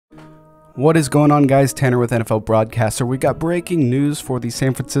What is going on, guys? Tanner with NFL Broadcaster. We got breaking news for the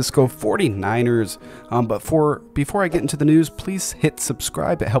San Francisco 49ers. Before I get into the news, please hit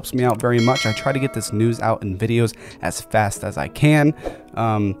subscribe. It helps me out very much. I try to get this news out in videos as fast as I can.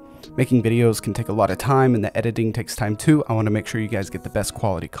 Making videos can take a lot of time, and the editing takes time too. I want to make sure you guys get the best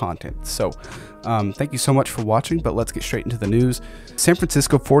quality content. So thank you so much for watching, but let's get straight into the news. San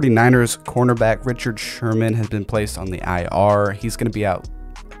Francisco 49ers cornerback Richard Sherman has been placed on the IR. He's going to be out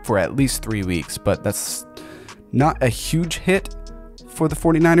for at least 3 weeks, but that's not a huge hit for the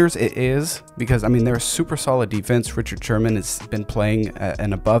 49ers. It is because, I mean, they're a super solid defense. Richard Sherman has been playing at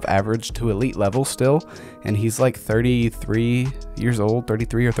an above average to elite level still, and he's like 33 years old,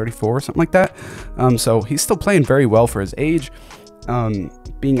 33 or 34, something like that. So he's still playing very well for his age.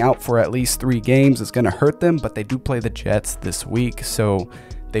 Being out for at least 3 games is going to hurt them, but they do play the Jets this week, so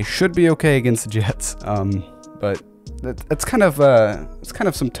they should be okay against the Jets. But it's kind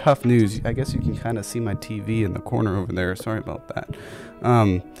of some tough news. I guess you can kind of see my TV in the corner over there. Sorry about that.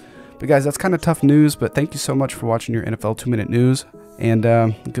 But guys, that's kind of tough news. But thank you so much for watching your NFL 2-minute news, and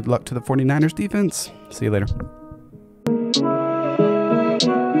good luck to the 49ers defense. See you later.